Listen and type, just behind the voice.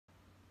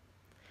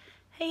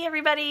Hey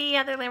everybody,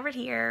 Heather Lambert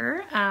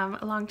here. A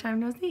long time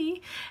no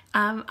see.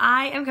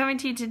 I am coming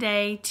to you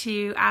today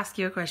to ask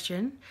you a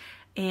question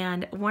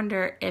and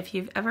wonder if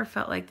you've ever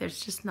felt like there's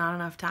just not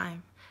enough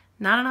time.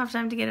 Not enough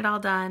time to get it all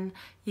done.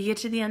 You get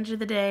to the end of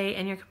the day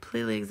and you're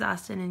completely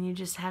exhausted and you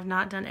just have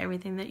not done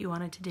everything that you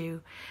wanted to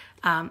do.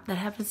 That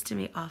happens to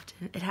me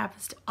often. It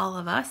happens to all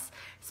of us,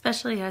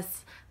 especially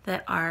us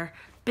that are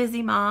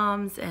busy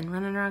moms and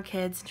running around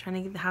kids and trying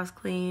to get the house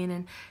clean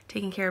and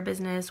taking care of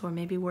business, or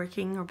maybe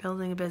working or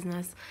building a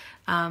business.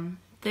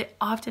 They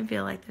often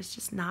feel like there's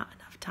just not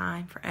enough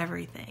time for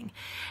everything.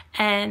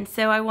 And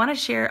so I want to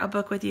share a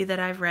book with you that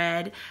I've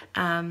read.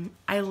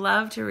 I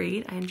love to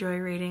read. I enjoy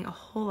reading a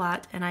whole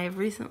lot, and I have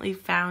recently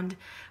found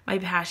my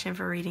passion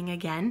for reading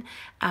again.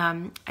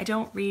 I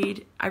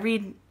read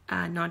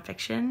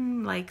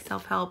nonfiction, like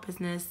self-help,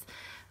 business,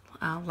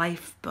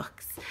 life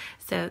books.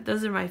 So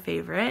those are my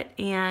favorite,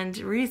 and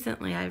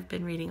recently I've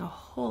been reading a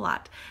whole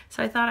lot.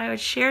 So I thought I would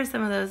share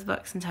some of those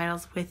books and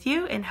titles with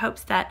you in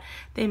hopes that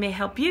they may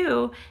help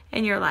you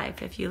in your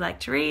life. If you like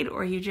to read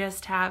or you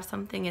just have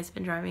something that's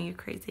been driving you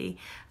crazy,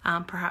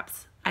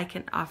 perhaps I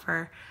can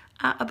offer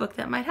a book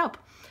that might help.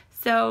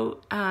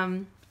 So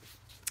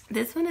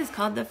this one is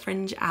called The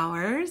Fringe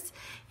Hours.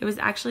 It was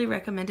actually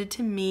recommended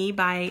to me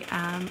by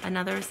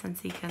another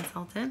Scentsy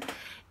consultant,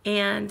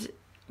 and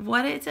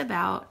what it's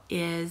about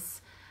is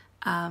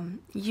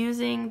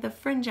using the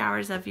fringe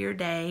hours of your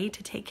day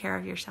to take care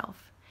of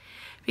yourself.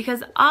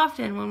 Because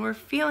often when we're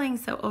feeling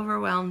so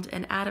overwhelmed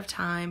and out of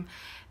time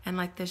and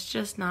like I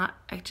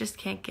just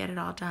can't get it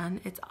all done,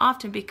 it's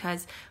often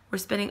because we're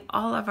spending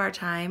all of our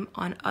time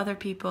on other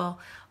people,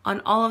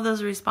 on all of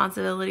those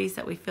responsibilities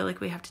that we feel like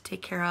we have to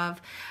take care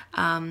of,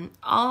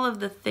 all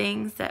of the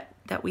things that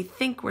we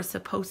think we're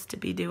supposed to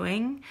be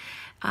doing,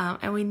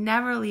 and we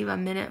never leave a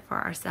minute for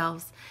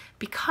ourselves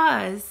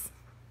because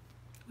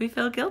we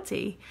feel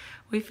guilty.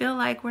 We feel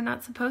like we're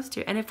not supposed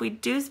to. And if we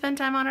do spend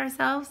time on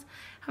ourselves,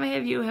 how many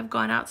of you have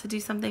gone out to do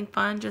something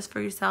fun just for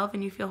yourself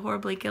and you feel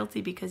horribly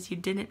guilty because you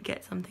didn't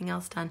get something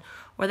else done,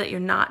 or that you're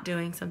not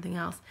doing something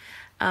else?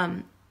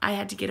 I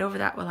had to get over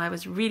that while I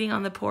was reading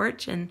on the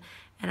porch and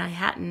I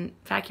hadn't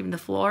vacuumed the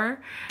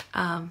floor.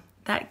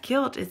 That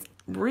guilt is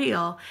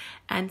real.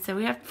 And so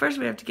we have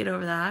to get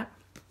over that,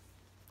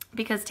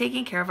 because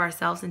taking care of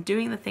ourselves and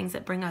doing the things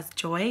that bring us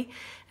joy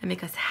and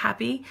make us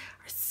happy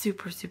are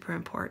super, super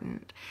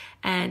important.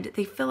 And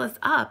they fill us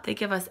up. They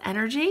give us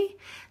energy.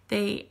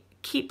 They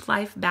keep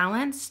life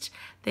balanced.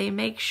 They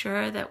make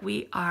sure that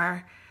we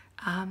are,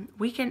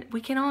 we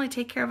can only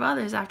take care of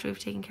others after we've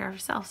taken care of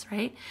ourselves,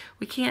 right?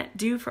 We can't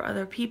do for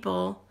other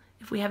people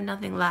if we have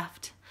nothing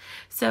left.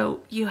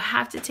 So you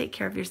have to take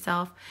care of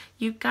yourself.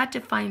 You've got to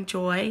find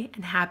joy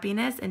and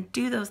happiness and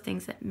do those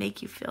things that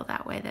make you feel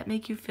that way, that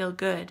make you feel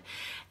good.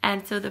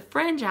 And so the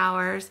Fringe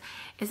Hours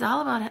is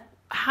all about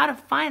how to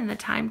find the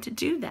time to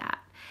do that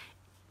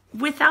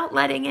without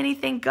letting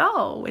anything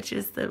go, which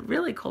is the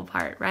really cool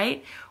part,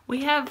 right?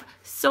 We have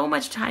so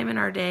much time in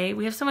our day.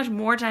 We have so much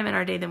more time in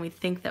our day than we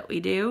think that we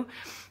do.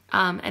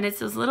 And it's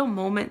those little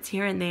moments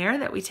here and there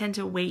that we tend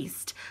to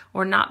waste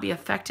or not be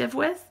effective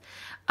with,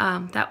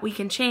 that we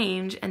can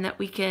change and that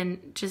we can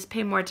just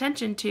pay more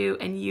attention to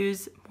and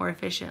use more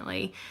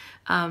efficiently.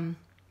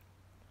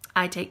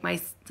 I take my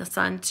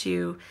son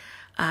to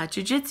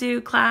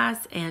jiu-jitsu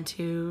class and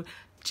to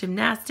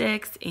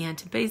gymnastics and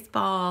to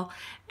baseball,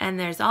 and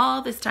there's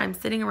all this time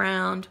sitting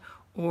around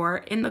or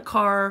in the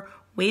car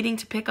waiting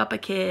to pick up a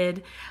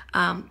kid.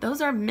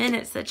 Those are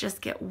minutes that just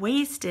get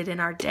wasted in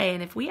our day,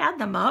 and if we add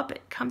them up,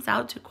 it comes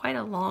out to quite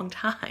a long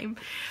time.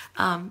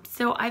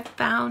 So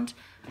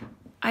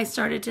I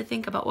started to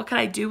think about what could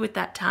I do with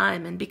that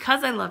time, and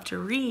because I love to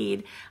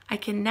read, I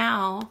can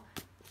now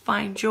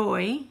find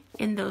joy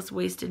in those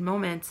wasted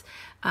moments,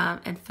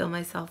 and fill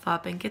myself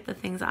up and get the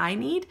things I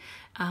need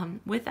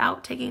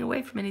without taking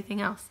away from anything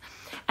else.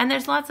 And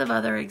there's lots of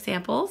other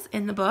examples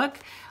in the book.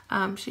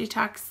 She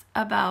talks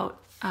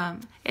about,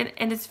 and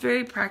it's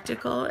very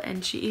practical,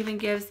 and she even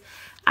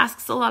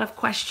asks a lot of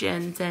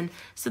questions, and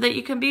so that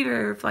you can be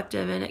very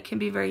reflective and it can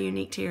be very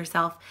unique to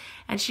yourself.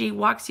 And she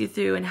walks you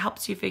through and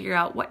helps you figure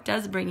out what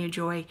does bring you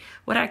joy,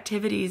 what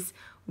activities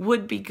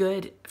would be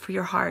good for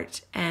your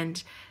heart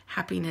and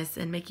happiness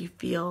and make you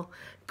feel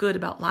good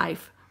about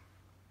life.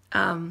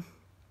 And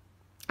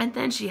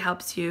then she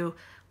helps you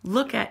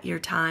look at your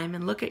time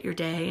and look at your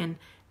day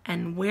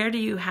and where do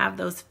you have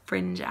those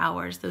fringe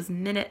hours, those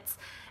minutes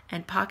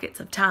and pockets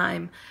of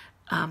time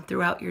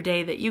throughout your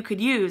day that you could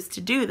use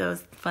to do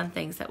those fun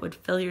things that would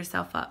fill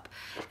yourself up.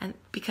 And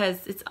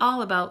because it's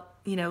all about,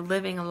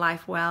 living a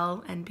life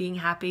well and being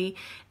happy.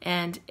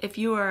 And if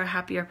you are a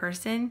happier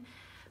person,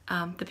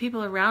 the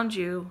people around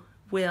you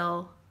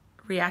will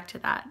react to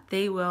that.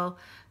 They will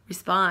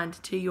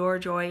respond to your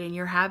joy and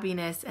your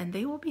happiness, and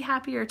they will be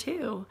happier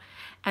too,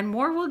 and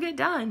more will get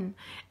done.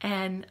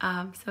 And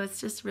so it's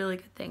just really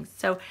good things.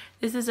 So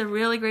this is a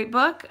really great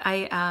book.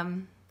 I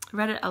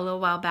read it a little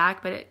while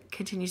back, but it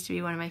continues to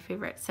be one of my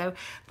favorites. So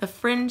The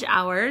Fringe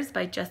Hours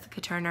by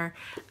Jessica Turner.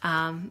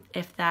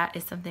 If that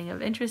is something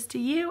of interest to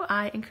you,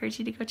 I encourage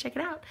you to go check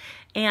it out.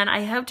 And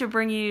I hope to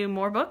bring you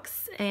more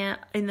books in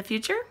the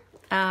future.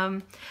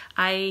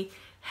 I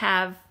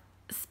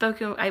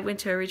went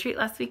to a retreat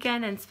last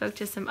weekend and spoke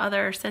to some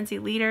other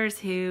Scentsy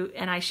leaders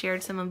and I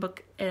shared some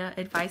book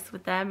advice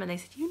with them, and they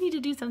said, you need to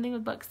do something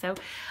with books. So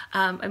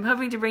I'm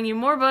hoping to bring you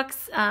more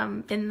books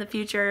in the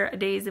future,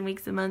 days and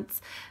weeks and months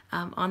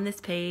on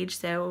this page.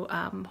 So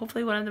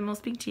hopefully one of them will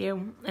speak to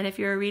you. And if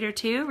you're a reader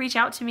too, reach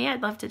out to me.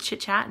 I'd love to chit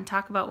chat and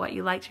talk about what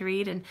you like to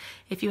read. And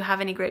if you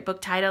have any great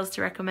book titles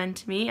to recommend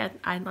to me,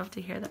 I'd love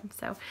to hear them.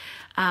 So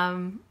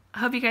I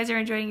hope you guys are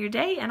enjoying your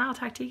day, and I'll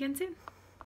talk to you again soon.